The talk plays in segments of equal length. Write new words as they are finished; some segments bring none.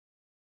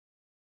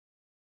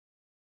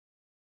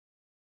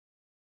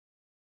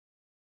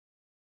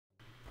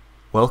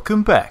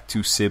Welcome back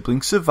to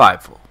Sibling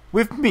Survival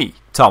with me,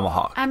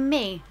 Tomahawk. And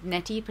me,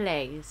 Netty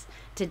Plays.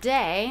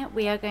 Today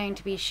we are going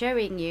to be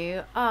showing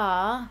you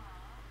our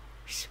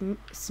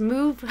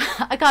smooth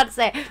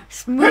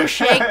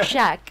shake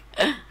shack.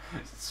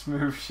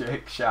 Smooth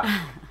shake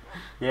shack.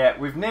 Yeah,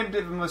 we've named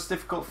it the most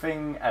difficult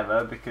thing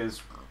ever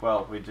because,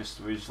 well, we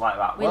just like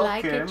that. We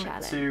like a Welcome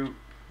challenge. to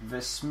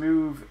the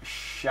smooth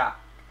shack.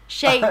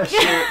 Shake.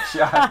 Shake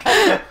shack.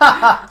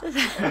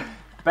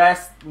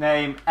 Best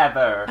name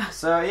ever.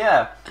 So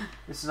yeah,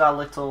 this is our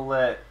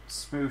little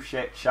smooth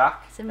shake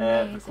shack. It's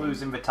amazing. The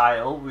clues in the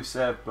title. We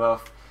serve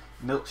both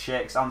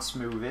milkshakes and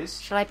smoothies.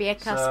 Shall I be a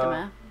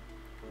customer?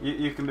 So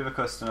you can be the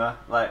customer.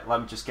 Let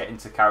me just get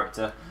into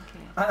character.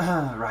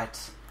 Okay.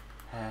 Right.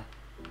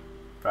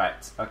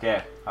 Right.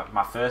 Okay.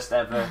 My first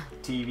ever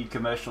TV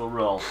commercial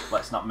role.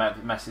 Let's not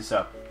mess this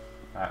up.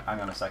 Hang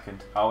on a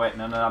second. Oh wait,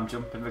 no, I'm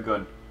jumping the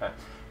gun.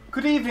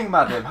 Good evening,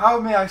 madam.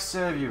 How may I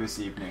serve you this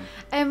evening?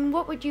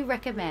 What would you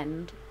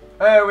recommend?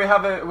 We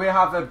have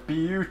a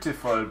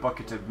beautiful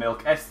bucket of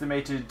milk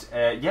estimated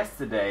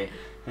yesterday.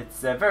 It's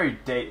very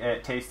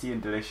tasty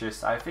and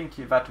delicious. I think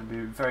that would be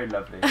very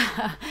lovely.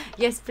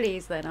 Yes,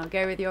 please. Then I'll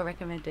go with your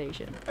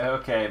recommendation.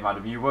 Okay,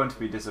 madam, you won't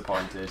be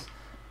disappointed.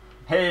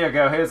 Here you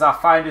go. Here's our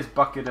finest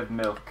bucket of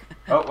milk.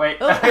 Oh wait.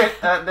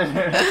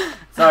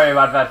 Sorry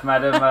about that,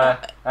 madam.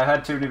 I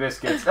had too many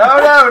biscuits.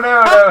 Oh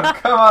no!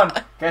 Come on,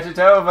 get it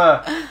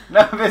over.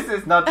 No, this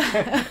is not.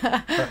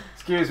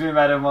 Excuse me,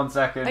 madam. 1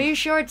 second. Are you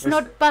sure it's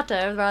not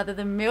butter rather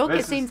than milk?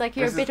 It seems like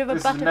you're a bit of a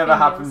This butterfingers. has never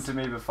happened to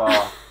me before.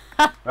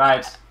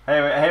 Right.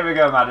 Here we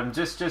go, madam.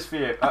 Just for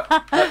you.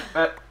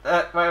 Wait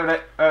a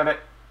minute. Oh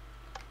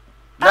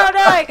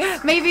no!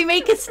 Maybe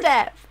make a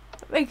step.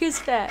 Make a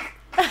step.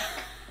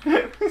 No!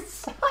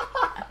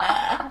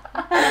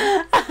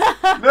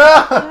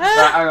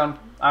 Right,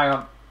 hang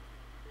on.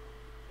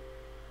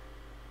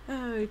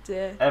 Oh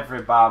dear.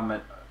 Every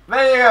barman.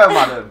 There you go,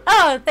 madam.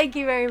 Oh, thank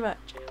you very much.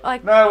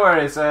 No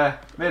worries,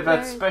 made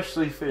that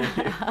specially for you.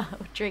 I'll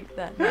drink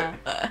that now.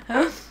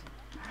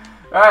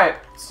 Right,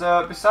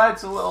 so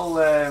besides a little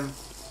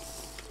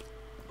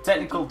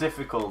technical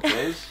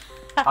difficulties,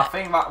 I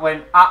think that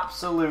went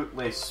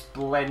absolutely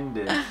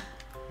splendid.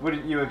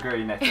 Wouldn't you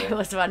agree, Netty? It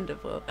was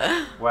wonderful.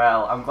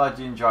 Well, I'm glad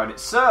you enjoyed it.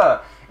 So,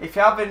 if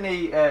you have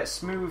any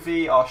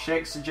smoothie or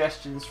shake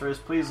suggestions for us,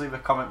 please leave a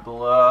comment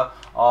below.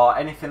 Or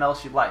anything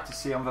else you'd like to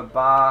see on the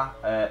bar,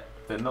 the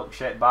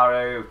milkshake bar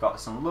area. We've got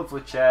some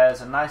lovely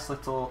chairs, a nice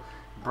little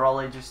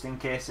brolly just in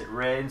case it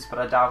rains, but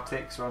I doubt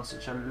it because we're on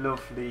such a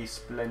lovely,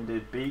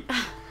 splendid beach.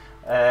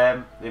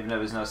 Even though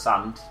there's no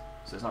sand,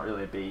 so it's not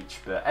really a beach.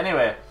 But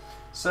anyway,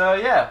 so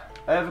yeah.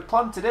 The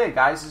plan today,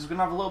 guys, is we're going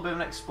to have a little bit of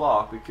an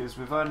explore because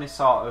we've only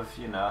sort of,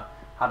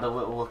 had a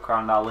little look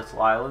around our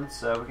little island,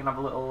 so we're going to have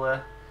a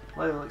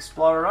little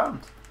explore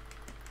around.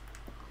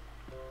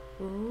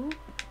 Ooh.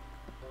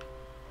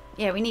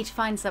 Yeah, we need to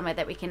find somewhere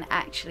that we can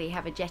actually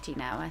have a jetty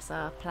now. That's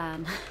our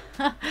plan.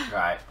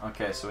 Right,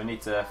 okay, so we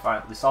need to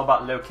find... It's all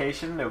about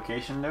location.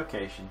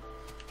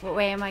 What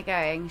way am I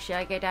going? Should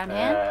I go down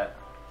here?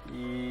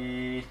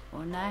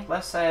 Or no?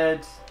 Let's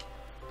head...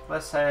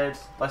 Let's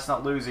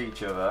not lose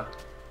each other.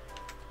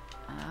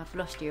 I've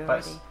lost you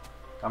already.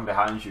 I'm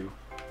behind you.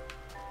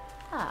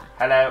 Ah.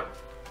 Hello.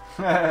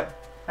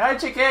 Hey,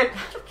 chicken!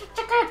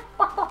 Chicken!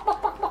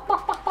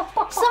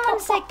 Someone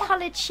said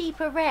coloured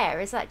sheep are rare.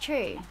 Is that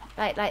true?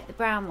 Like the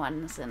brown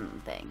ones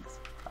and things.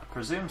 I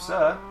presume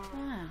so.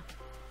 Ah.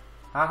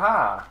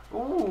 Aha!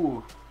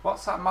 Ooh!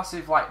 What's that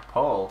massive,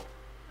 pole?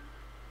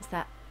 Is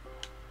that?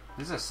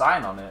 There's a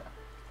sign on it.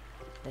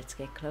 Let's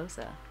get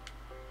closer.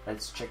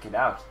 Let's check it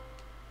out.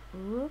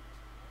 Ooh.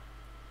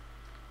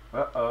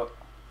 Uh-oh.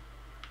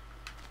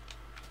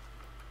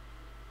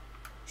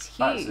 It's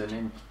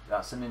huge.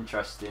 That's an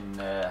interesting...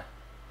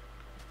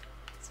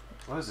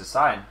 What was the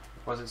sign?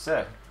 What does it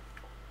say?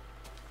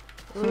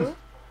 Ooh.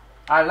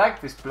 I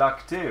like this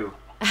block too.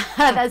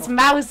 That's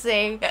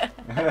mousy.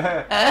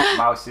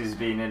 Mouse has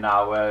been in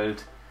our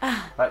world.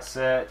 Let's,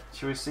 shall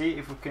we see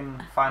if we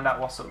can find out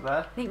what's up there?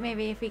 I think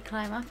maybe if we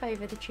climb up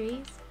over the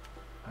trees.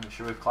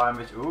 Should we climb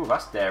it? Ooh,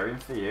 that's daring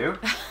for you.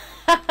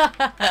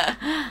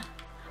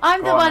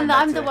 I'm the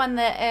one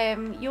that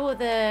you're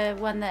the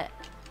one that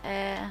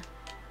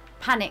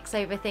panics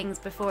over things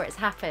before it's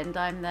happened.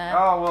 I'm the...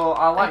 Oh well,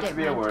 I like to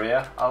be a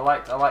worrier. I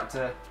like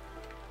to...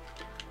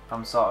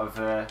 I'm sort of...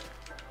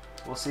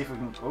 We'll see if we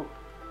can... Oh,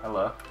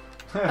 hello.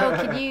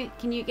 Oh,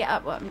 can you get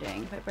up what I'm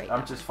doing if I break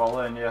I'm just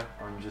following you.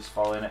 I'm just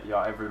following at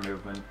your every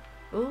movement.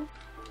 Ooh.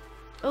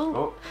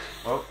 Ooh.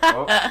 Oh.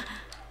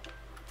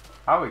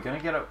 How are we gonna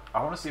get up?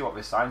 I want to see what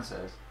this sign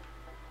says.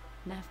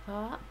 Enough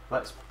part.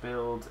 Let's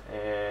build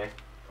a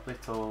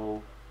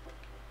little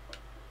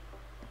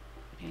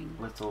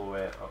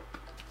way up.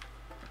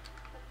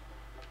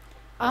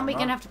 Aren't we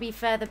gonna have to be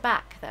further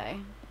back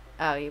though?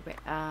 Oh, you.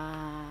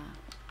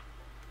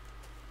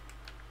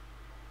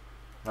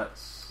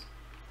 Let's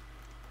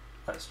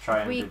try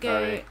and be go...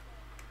 very...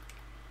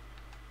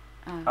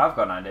 I've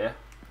got an idea.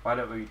 Why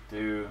don't we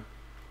do...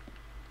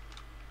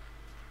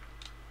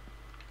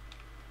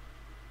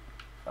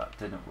 that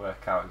didn't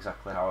work out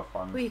exactly how I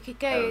planned. Well, you could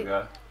There we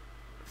go go.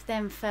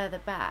 then further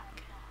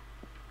back.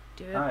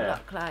 Do a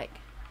block like.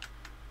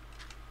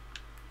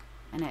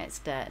 I know it's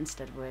dirt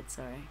instead of wood.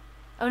 Sorry.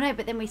 Oh no,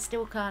 but then we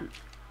still can't.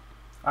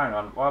 Hang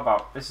on. What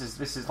about this?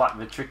 Is like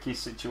the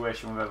trickiest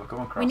situation we've ever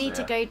come across. We need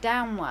here. to go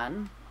down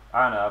one.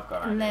 I know. I've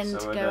got an and idea. then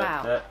So to go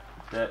out.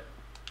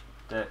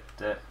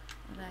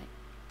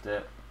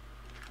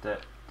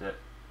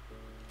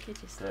 Could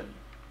just do.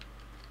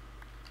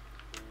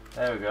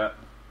 There we go.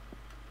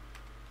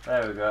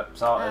 There we go.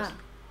 Sorted. Ah.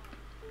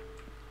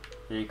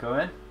 Are you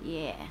coming?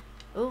 Yeah.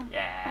 Ooh.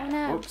 Yeah. Oh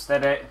no. Oops,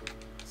 steady.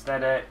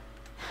 Steady.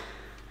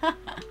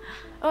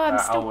 Oh, I'm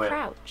Right, still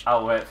crouched.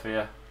 I'll wait for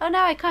you. Oh no,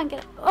 I can't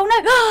get. Oh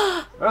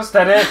no! Oh,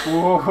 steady.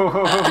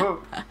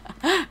 Whoa.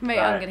 Mate, Right.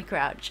 I'm gonna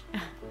crouch.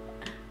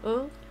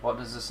 Oh. What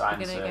does the sign I'm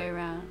gonna say? go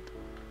round.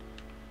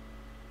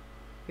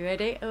 You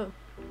ready? Oh.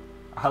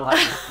 I like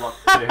this block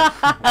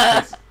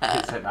too.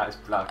 it's a nice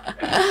block.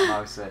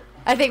 Mousey.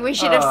 I think we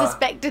should have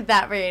suspected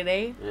that,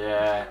 really.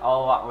 Yeah,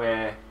 all that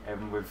way,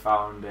 and we've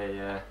found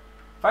a.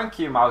 Thank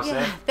you, Mousey.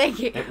 Yeah, thank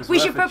you. We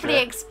should probably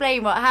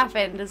explain what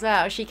happened as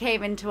well. She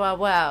came into our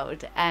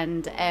world,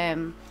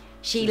 and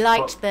she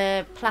liked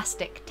the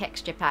plastic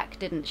texture pack,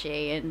 didn't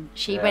she? And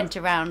she went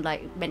around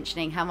like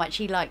mentioning how much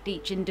she liked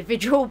each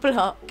individual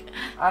block.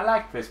 I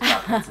like this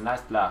block. It's a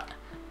nice block.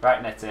 Right,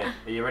 Netty, are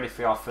you ready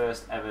for your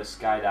first ever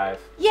skydive?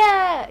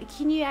 Yeah.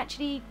 Can you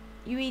actually?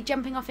 You be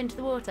jumping off into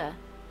the water?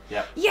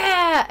 Yep.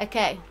 Yeah.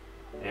 Okay.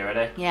 Are you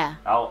ready? Yeah.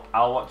 I'll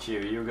watch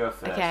you. You go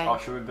first. Okay. Or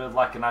should we build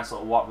like a nice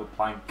little walk with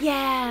plank?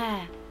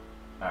 Yeah.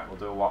 Right, we'll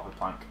do a walk with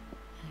plank.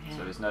 Okay.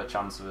 So there's no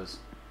chance of us.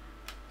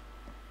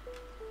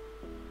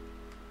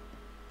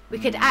 We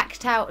could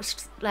act out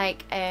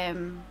like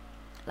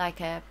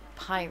a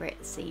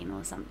pirate scene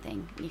or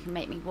something. You can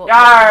make me walk.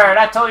 Yar!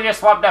 I told you to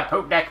swap the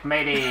poop deck,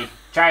 matey.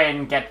 Try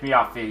and get me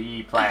off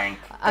the plank.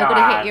 I'm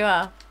gonna hit you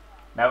up.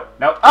 No.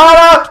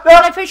 Oh no!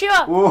 Can I push you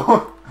up?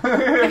 Ooh.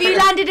 Have you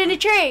landed in a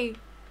tree?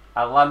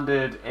 I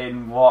landed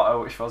in water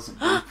which wasn't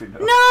deep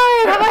enough.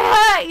 No! Have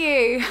I hurt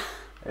you?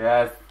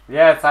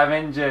 Yes, I'm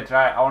injured.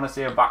 Right, I want to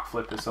see a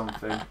backflip or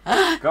something.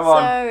 Come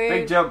on, Sorry.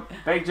 big jump,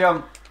 big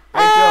jump, big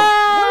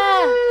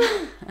Ah!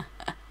 jump.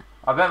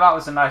 I bet that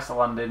was a nicer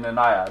landing than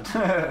I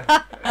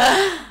had.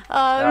 Oh,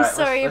 I'm Right,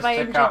 sorry if I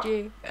check injured out.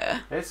 you.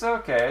 It's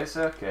okay, it's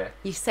okay.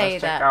 You say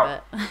Let's check that,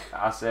 out. but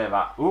I say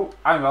that. Ooh,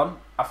 hang on.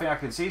 I think I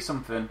can see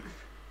something.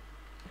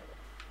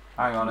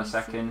 Hang on a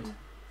second.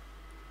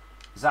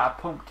 Is that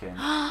a pumpkin?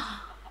 I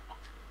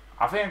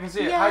think I can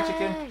see it. Hi,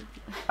 chicken. Yay!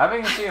 I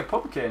think I can see a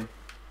pumpkin.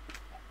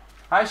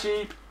 Hi,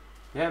 sheep.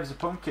 Yeah, there's a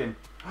pumpkin.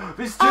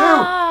 There's two!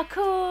 Ah,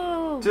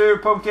 cool. 2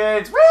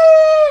 pumpkins.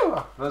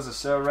 Woo! Those are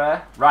so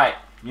rare. Right,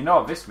 you know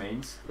what this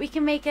means. We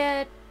can make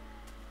a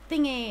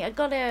thingy, a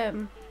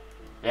golem.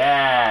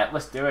 Yeah,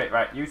 let's do it.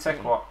 Right, you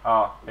take what?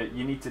 Oh,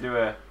 you need to do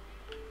a...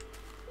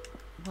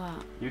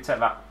 What? You take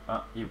that.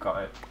 Oh, you've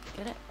got it.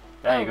 Get it?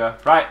 There you go.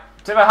 Right,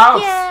 to the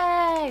house.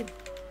 Yay!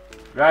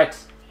 Right.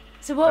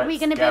 So what are we Let's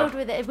going to go. build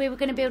with it? We were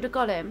going to build a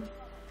golem.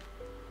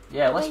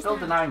 Yeah, let's Where's build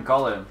that? an iron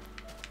golem.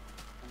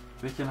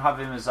 We can have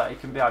him as that. He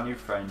can be our new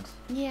friend,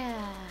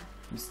 Yeah.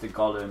 Mr.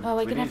 Golem. Oh,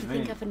 we're We going to have need- to we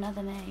think need- of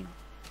another name.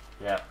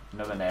 Yeah,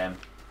 another name.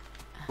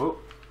 Oh,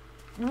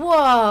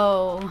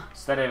 Whoa!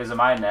 steady, there's a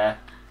mine there.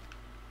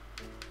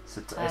 It's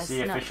It's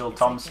the not- official it's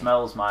Tom okay.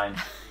 Smells mine.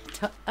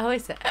 Oh,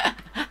 is it?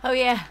 Oh,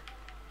 yeah.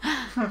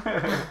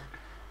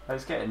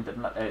 It's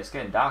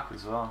getting dark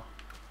as well.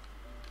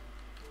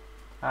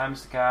 Hi,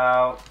 Mr.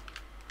 Cow.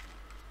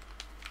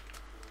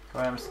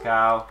 Come here, Mr.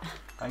 Cow.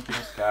 Thank you,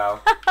 Mr.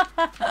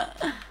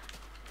 Cow.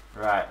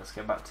 Right, let's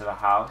get back to the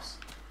house.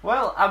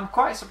 Well, I'm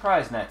quite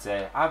surprised,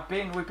 Netty.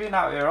 We've been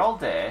out here all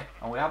day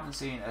and we haven't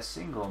seen a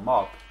single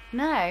mob.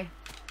 No.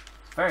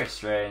 It's very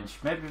strange.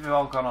 Maybe they've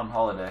all gone on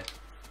holiday.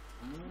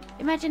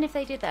 Imagine if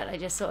they did that. They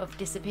just sort of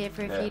disappear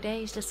for a Yeah. few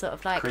days. Just sort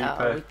of like, Creeper,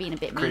 oh, we've been a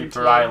bit mean to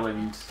Creeper you.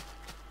 Island.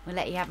 We'll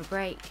let you have a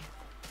break.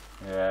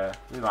 Yeah,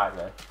 we might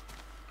be.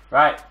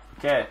 Right,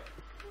 okay.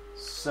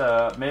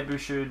 So maybe we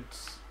should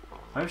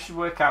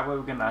work out where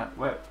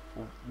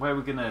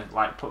we're gonna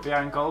like put the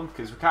iron golem,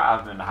 because we can't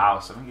have him in the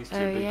house. I think he's too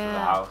big for the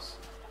house.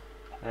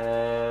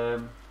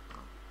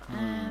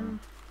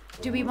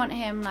 Do we want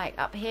him like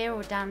up here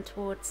or down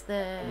towards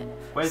the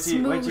where do you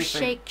smooth think?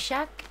 shake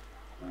shack?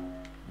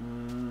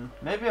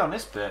 Maybe on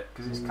this bit,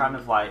 because it's kind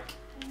of like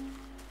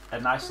a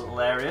nice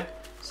little area.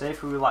 Say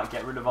if we like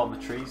get rid of all the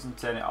trees and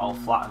turn it all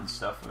flat and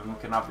stuff, and we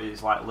can have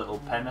his like little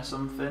pen or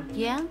something.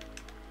 Yeah.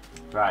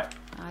 Right.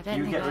 I don't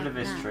You think get I rid of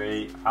can this that.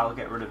 tree. I'll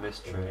get rid of this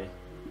tree.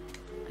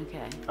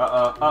 Okay.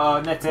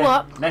 Netty.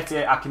 What?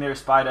 Netty, I can hear a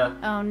spider.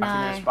 Oh no. I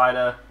can hear a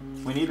spider.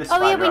 We need a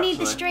spider. Oh yeah, we need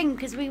the actually. string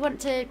because we want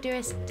to do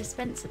a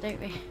dispenser, don't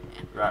we?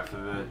 Right, for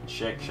the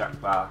Shake Shack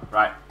bar.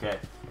 Right, okay.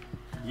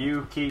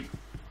 You keep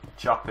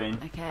chopping.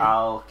 Okay.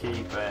 I'll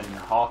keep an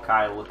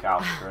Hawkeye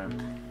lookout for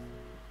him.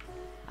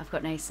 I've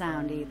got no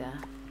sound either.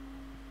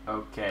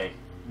 Okay.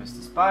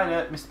 Mr.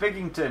 Spider, Mr.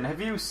 Biggington, have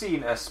you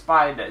seen a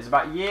spider? It's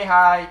about year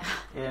high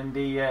and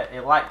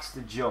it likes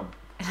to jump.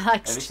 It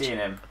likes Have you to seen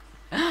him?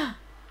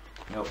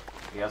 Nope,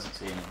 he hasn't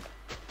seen him.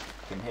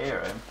 can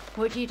hear him.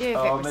 What do you do if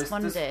it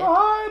responded? Mr.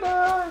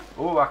 Spider!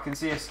 Oh, I can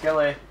see a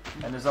skelly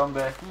and a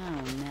zombie.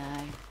 Oh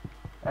no.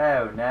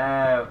 Oh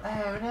no.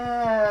 Oh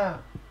no.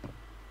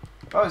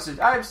 Oh,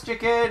 I'm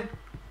chicken.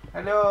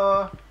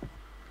 Hello.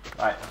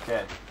 Right,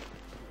 okay.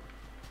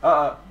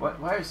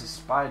 Where is the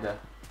spider?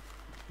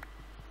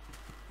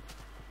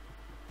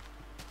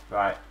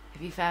 Right.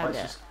 Have you found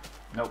it?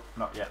 Nope,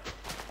 not yet.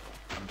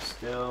 I'm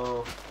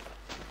still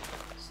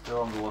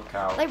on the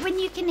lookout. Like when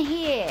you can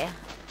hear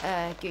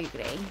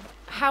Googly,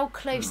 how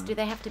close do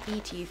they have to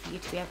be to you for you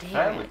to be able to hear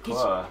Fairly it?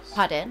 close.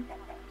 Pardon?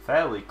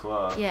 Fairly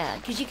close. Yeah,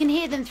 because you can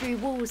hear them through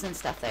walls and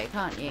stuff though,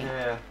 can't you?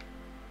 Yeah.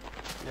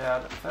 Yeah,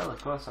 fairly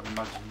close, I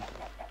imagine.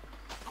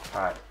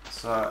 Right,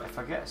 so if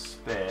I get a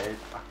spade,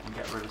 I can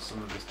get rid of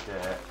some of this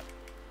dirt.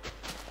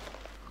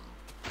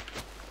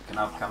 I can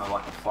have kind of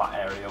like a flat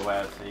area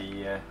where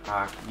the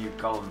our new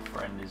golem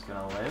friend is going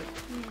to live.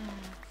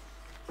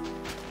 Yeah.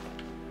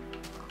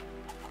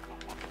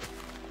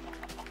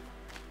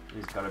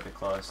 He's got to be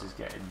close, he's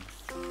getting...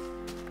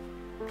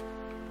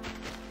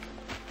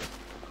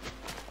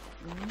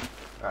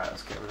 Right,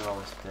 let's get rid of all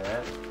this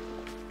dirt.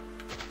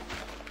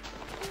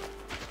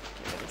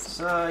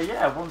 So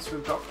yeah, once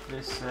we've got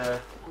this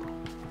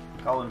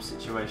golem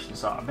situation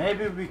sorted,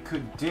 maybe we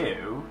could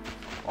do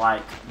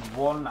like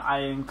one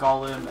iron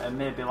golem and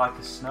maybe like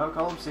a snow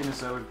golem, seeing as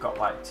though we've got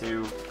like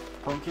 2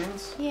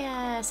 pumpkins.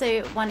 Yeah,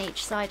 so one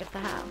each side of the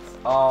house.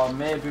 Or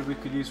maybe we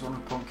could use one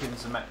of the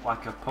pumpkins and make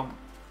like a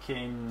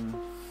pumpkin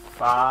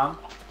farm.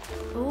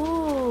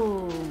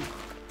 Ooh,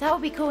 that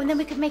would be cool, and then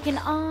we could make an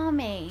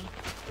army.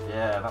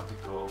 Yeah, that'd be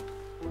cool.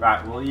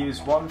 Right, we'll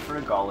use one for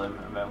a golem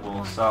and then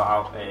we'll sort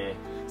out a...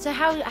 So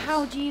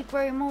how do you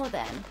grow more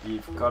then?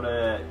 You've got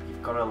to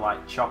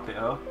like chop it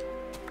up.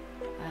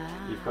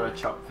 You've got to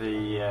chop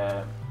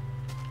the.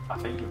 I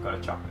think you've got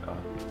to chop it up.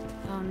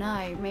 Oh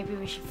no! Maybe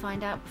we should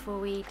find out before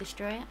we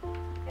destroy it.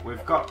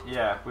 We've got.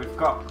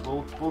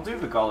 We'll do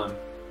the golem.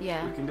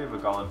 Yeah. We can do the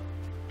golem.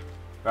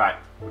 Right.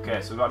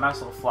 Okay. So we've got a nice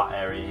little flat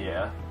area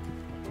here.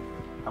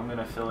 I'm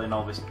gonna fill in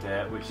all this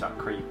dirt, which that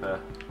creeper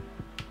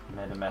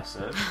made a mess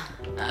of,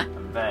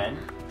 and then.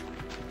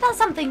 That's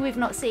something we've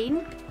not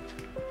seen.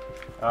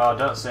 Oh,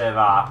 don't say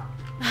that.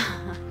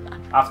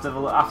 After the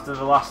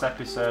last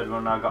episode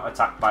when I got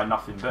attacked by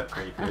nothing but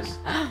creepers.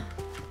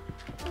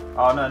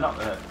 Oh no, not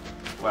the.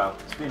 Well,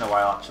 it's been a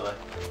while actually.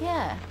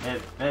 Yeah.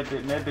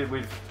 Maybe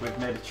we've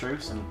made a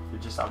truce and they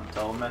just haven't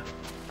told me.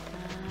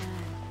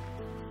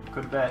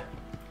 Could be.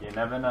 You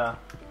never know.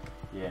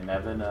 You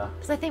never know.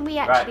 Because I think we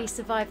actually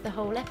survived the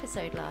whole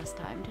episode last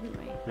time, didn't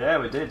we? Yeah,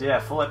 we did. Yeah,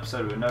 full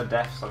episode with no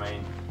deaths. I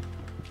mean.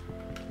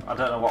 I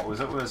don't know what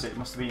was it. It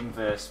must have been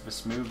the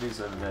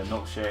smoothies and the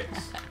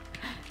milkshakes.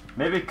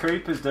 Maybe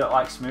creepers don't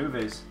like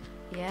smoothies.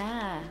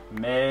 Yeah.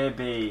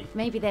 Maybe.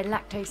 Maybe they're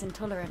lactose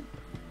intolerant.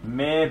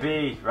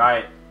 Maybe.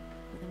 Right.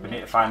 We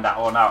need to find that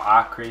one out.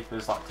 Are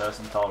creepers lactose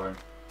intolerant?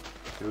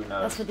 Who knows?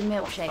 That's for the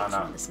milkshakes,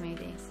 not the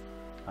smoothies.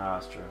 Ah,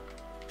 that's true.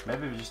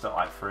 Maybe we just don't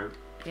like fruit.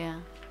 Yeah.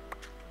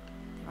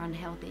 They're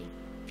unhealthy.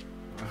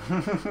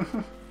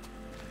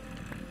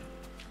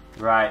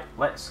 Right,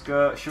 let's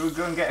go. Should we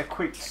go and get a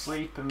quick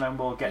sleep and then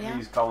we'll get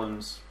these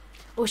golems?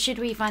 Or should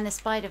we find the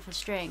spider for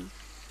string?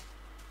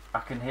 I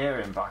can hear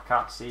him, but I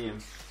can't see him.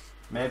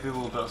 Maybe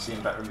we'll be able to see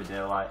him better in the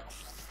daylight.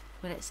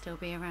 Will it still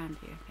be around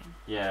you again?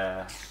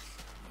 Yeah,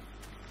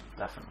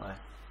 definitely.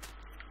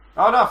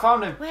 Oh no, I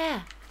found him!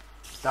 Where?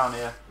 Down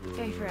here.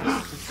 Go for it.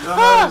 Oh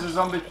no, there's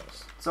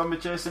a zombie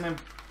chasing him.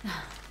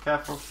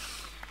 Careful.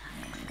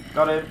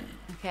 Got him.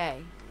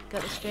 Okay,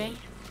 got the string?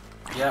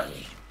 Yep,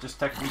 just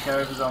taking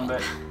care of the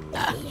zombie.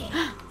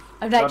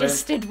 I'm like just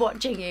stood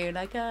watching you,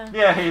 like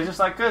Yeah, he's just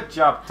like, good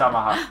job,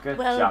 Tomahawk, good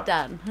well job.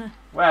 done.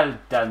 Well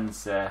done,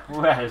 sir.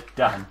 Well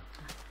done.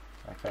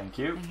 Thank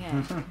you.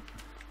 Okay.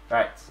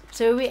 Right.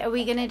 So are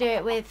we gonna do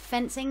it with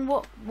fencing?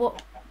 What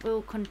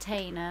will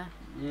contain a?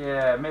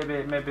 Yeah,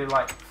 maybe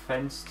like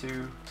fence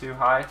too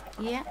high.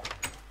 Yeah.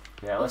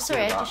 Yeah, let's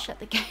sorry, do that. I just shut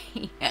the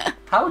gate.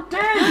 How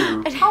dare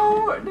you!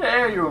 How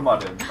dare you,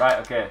 modern? Right,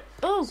 okay.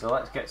 Oh. So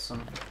let's get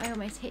some. I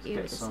almost hit you.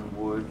 Get with some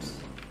wood.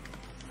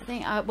 I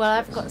think. Well,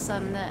 I've got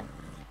some that.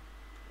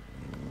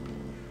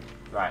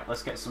 Right,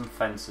 let's get some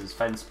fence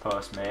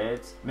posts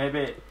made.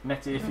 Maybe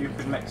Netty, if you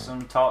could make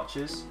some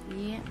torches.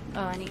 Yeah.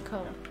 Oh, I need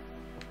coal.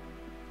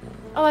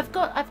 Oh, I've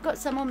got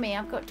some on me.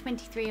 I've got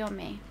 23 on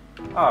me.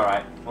 All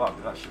right. Well,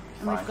 that should be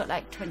And fine. we've got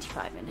like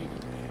 25 in it.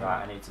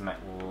 Right, I need to make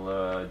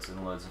loads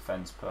and loads of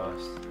fence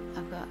posts.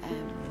 I've got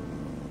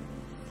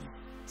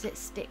is it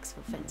sticks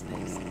for fence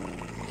posts?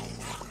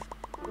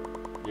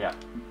 Yeah.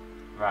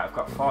 Right, I've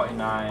got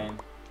 49.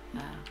 Oh,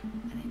 I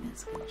think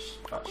that's good.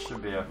 That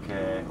should be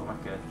okay. We'll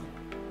make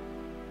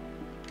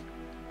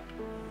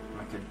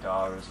a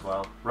door as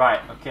well. Right,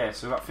 okay,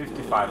 so we've got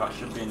 55. That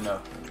should be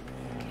enough.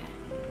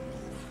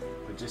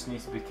 We just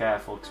need to be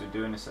careful because we're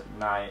doing this at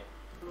night.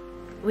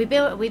 We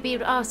build.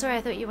 Oh, sorry,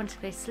 I thought you wanted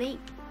to go to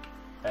sleep.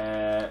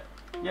 Yeah,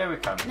 we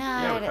can. No,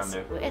 yeah, we can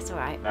do. It's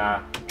alright.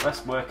 Nah,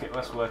 let's work it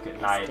Let's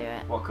night. do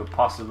it. What could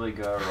possibly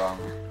go wrong?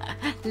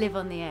 Live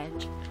on the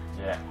edge.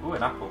 Yeah. Ooh,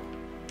 an apple.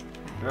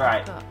 Right.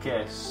 Right,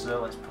 okay,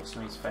 so let's put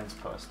some of these fence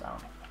posts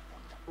down.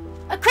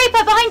 A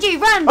creeper behind you!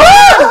 Run!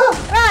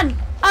 Run!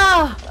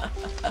 Oh!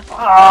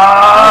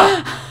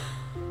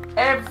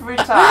 Every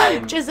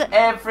time,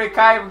 every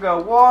time we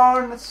go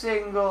one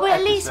single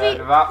at least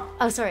episode without...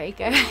 Oh, sorry,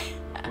 go.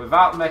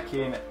 Without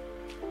making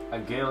a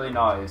girly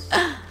noise.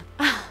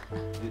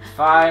 It's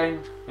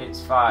fine,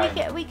 it's fine.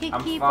 We could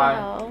keep a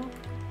hole.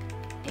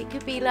 It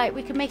could be like,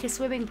 we could make a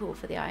swimming pool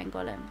for the iron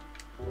golem.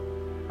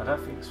 I don't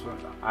think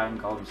iron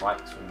golems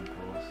like swimming pools.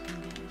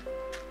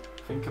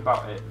 Think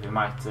about it, they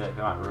might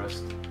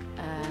rust.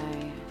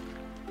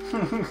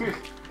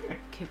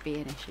 Could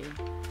be an issue.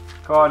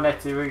 Come on,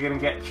 Netty, we're gonna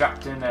get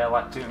trapped in there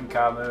like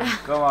Tutankhamun.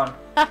 Come on.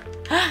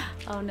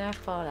 Oh no,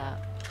 fallout.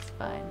 It's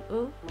fine.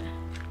 Ooh.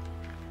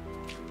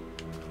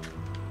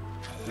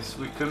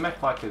 We could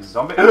make like a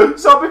zombie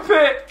zombie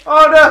pit.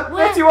 Oh no,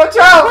 Netty, watch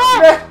out!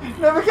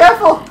 No, be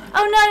careful!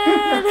 Oh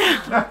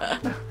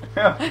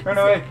no! Run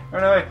away!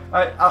 Run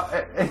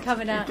away!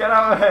 Coming out. Get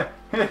out of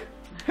here!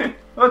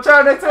 Watch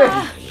out, Netty!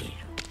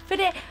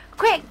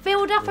 Quick,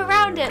 build up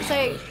around it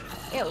so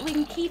we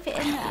can keep it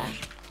in there.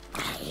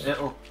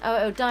 It'll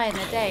die in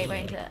a day,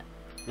 won't it?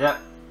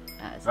 Yep.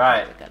 Oh,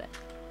 right. Got it.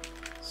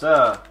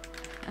 So.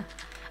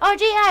 Oh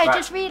gee, I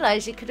just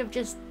realised you could have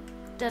just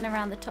done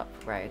around the top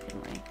row,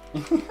 couldn't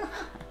we?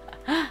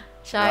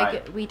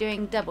 We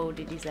doing double?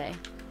 Did you say?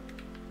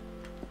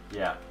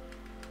 Yeah.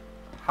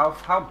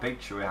 How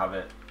big should we have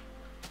it?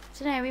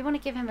 I don't know. We want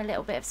to give him a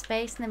little bit of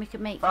space, and then we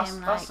could make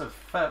him like.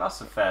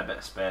 That's a fair bit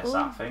of space, Ooh,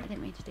 I think. I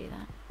didn't mean to do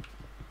that.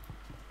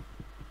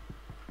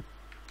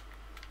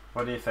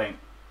 What do you think?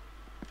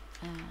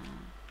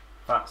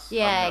 That's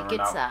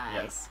good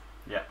size.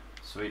 Yeah,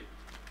 sweet.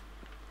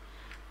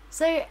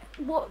 So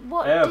what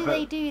do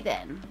they do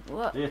then?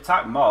 What? They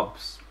attack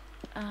mobs.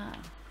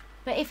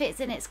 But if it's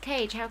in its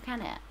cage, how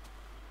can it?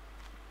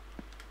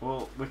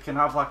 Well, we can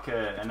have like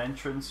an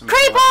entrance. And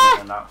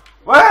Creeper!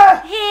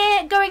 Where?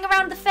 Here, going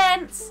around the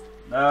fence.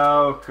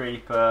 No,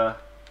 creeper.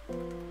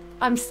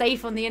 I'm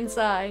safe on the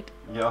inside.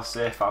 You're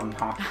safe, I'm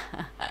not.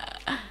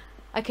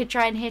 I could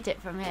try and hit it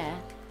from here.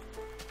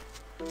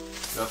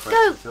 Go for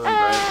Go! it. Feeling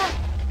brave.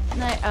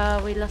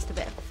 No, we lost a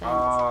bit of the fence.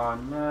 Oh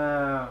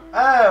no!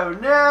 Oh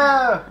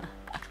no!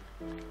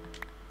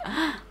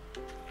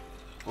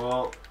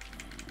 Well,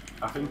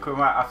 I think we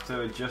might have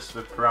to adjust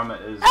the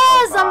parameters.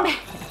 Zombie!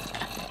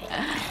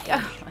 Go.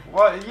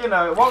 What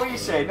What were you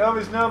saying? No,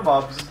 there's no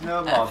mobs. There's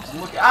no mobs.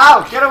 Look!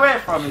 Ow! Get away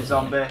from me,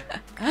 zombie!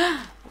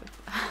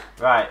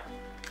 Right.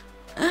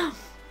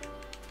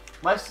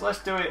 Let's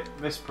do it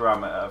this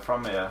parameter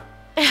from here.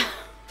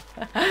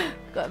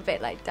 Got a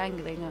bit like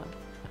dangling up.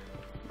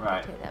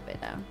 Right. Take that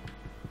bit down.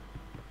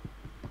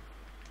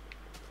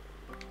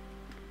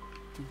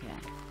 Okay.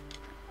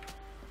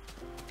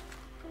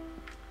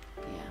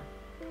 Yeah.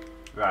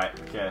 Right.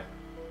 Okay.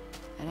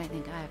 I don't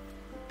think I have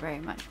very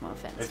much more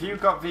fence. Have you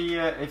got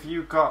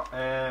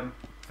the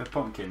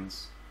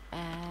pumpkins?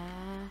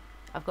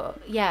 I've got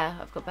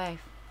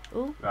both.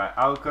 Ooh. Right.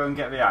 I'll go and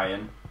get the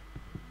iron.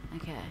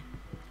 Okay.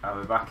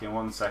 I'll be back in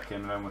 1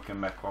 second, then we can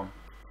make one.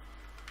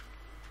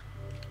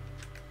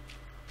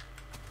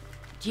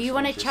 Do you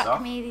want to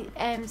chuck me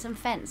some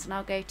fence and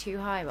I'll go too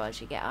high while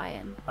you get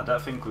iron? I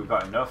don't think we've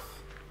got enough,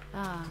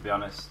 to be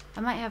honest.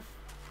 I might have.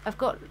 I've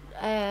got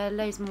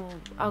loads more.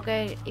 I'll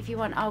go if you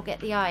want. I'll get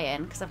the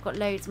iron because I've got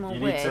loads more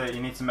wood.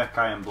 You need to make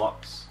iron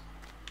blocks.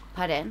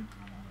 Pardon?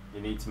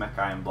 You need to make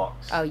iron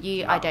blocks. Oh,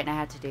 you. No. I don't know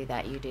how to do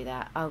that. You do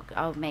that.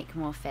 I'll make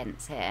more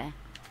fence here.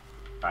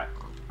 Right.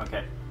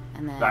 Okay.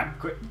 And then. Right.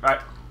 Quick.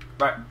 Right.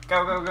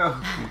 Go.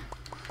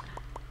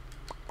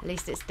 At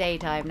least it's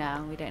daytime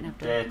now. We don't have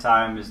to.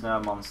 Daytime. There's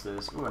no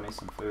monsters. Ooh, I need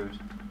some food.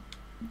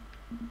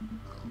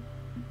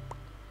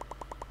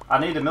 I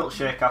need a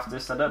milkshake after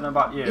this. I don't know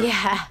about you.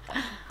 Yeah.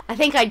 I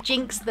think I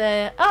jinxed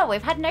the. Oh,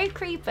 we've had no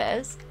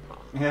creepers.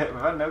 Yeah,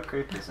 we've had no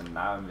creepers, and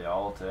now they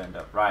all turned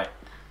up. Right.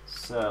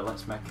 So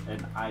let's make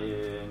an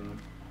iron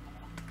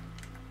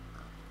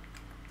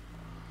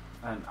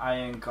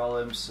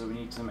golem. So we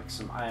need to make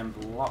some iron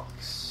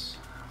blocks.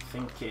 I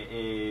think it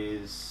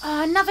is.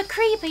 Oh, another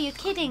creeper! You're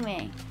kidding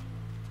me.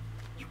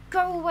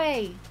 Go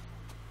away.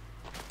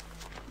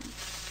 I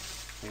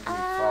think we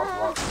need 4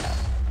 blocks.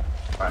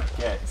 Right,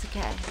 okay. It's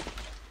okay.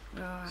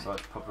 Right. So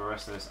let's put the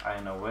rest of this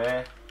iron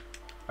away.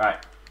 Right.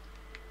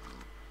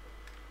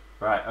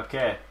 Right,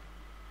 okay.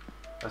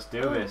 Let's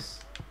do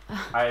this.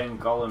 Iron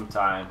golem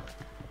time.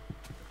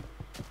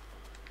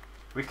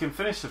 We can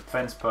finish the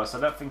fence post. I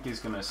don't think he's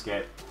going to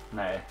escape.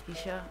 No. You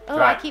sure? Oh,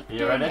 right. I keep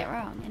doing it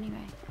wrong.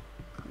 Anyway.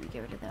 Let me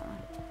get rid of that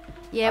one.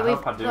 Yeah, I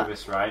hope I do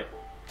this right.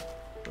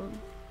 Ooh.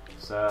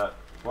 So,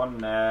 one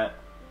there,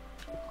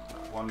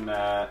 one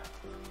there,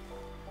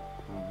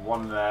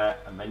 one there,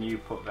 and then you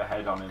put the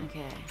head on him.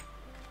 Okay.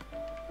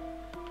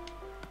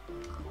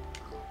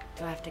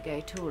 Do I have to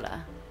go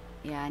taller?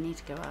 Yeah, I need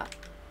to go up.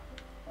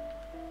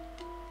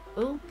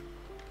 Ooh.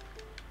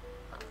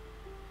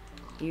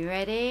 You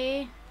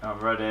ready? I'm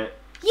ready.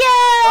 Yay!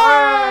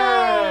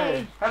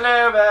 Hey!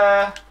 Hello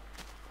there!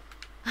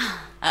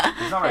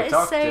 He's not very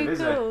talkative, so is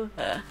cool.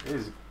 he?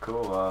 He's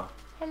cool though.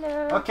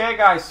 Hello. Okay,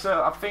 guys,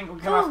 so I think we're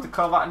going to have to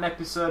call that an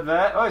episode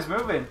there. Oh, he's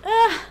moving.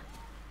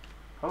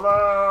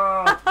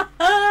 Hello.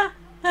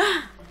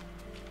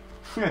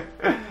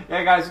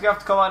 Yeah, guys, we're going to have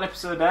to call that an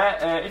episode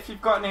there. If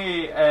you've got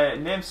any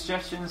name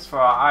suggestions for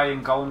our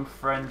Iron Golem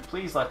friend,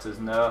 please let us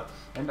know.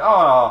 And,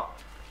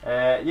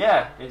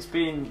 yeah, it's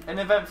been an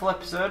eventful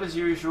episode as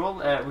usual.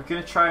 We're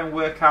going to try and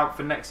work out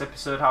for next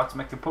episode how to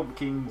make a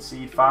pumpkin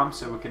seed farm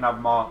so we can have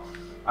more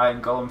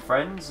Iron Golem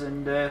friends.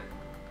 And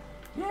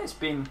yeah, it's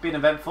been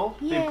eventful.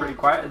 Yeah. Been pretty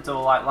quiet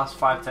until like last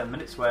 5-10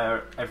 minutes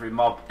where every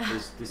mob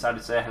has decided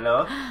to say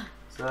hello.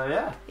 So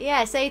yeah.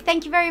 Yeah. So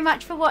thank you very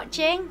much for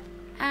watching.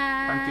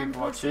 And thank you for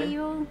watching. We'll see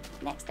you all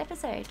next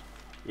episode.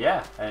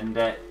 Yeah,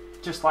 and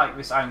just like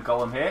this Iron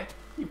Golem here,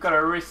 you've got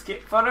to risk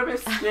it for a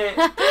biscuit.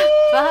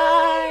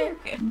 Bye.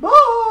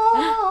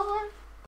 Bye.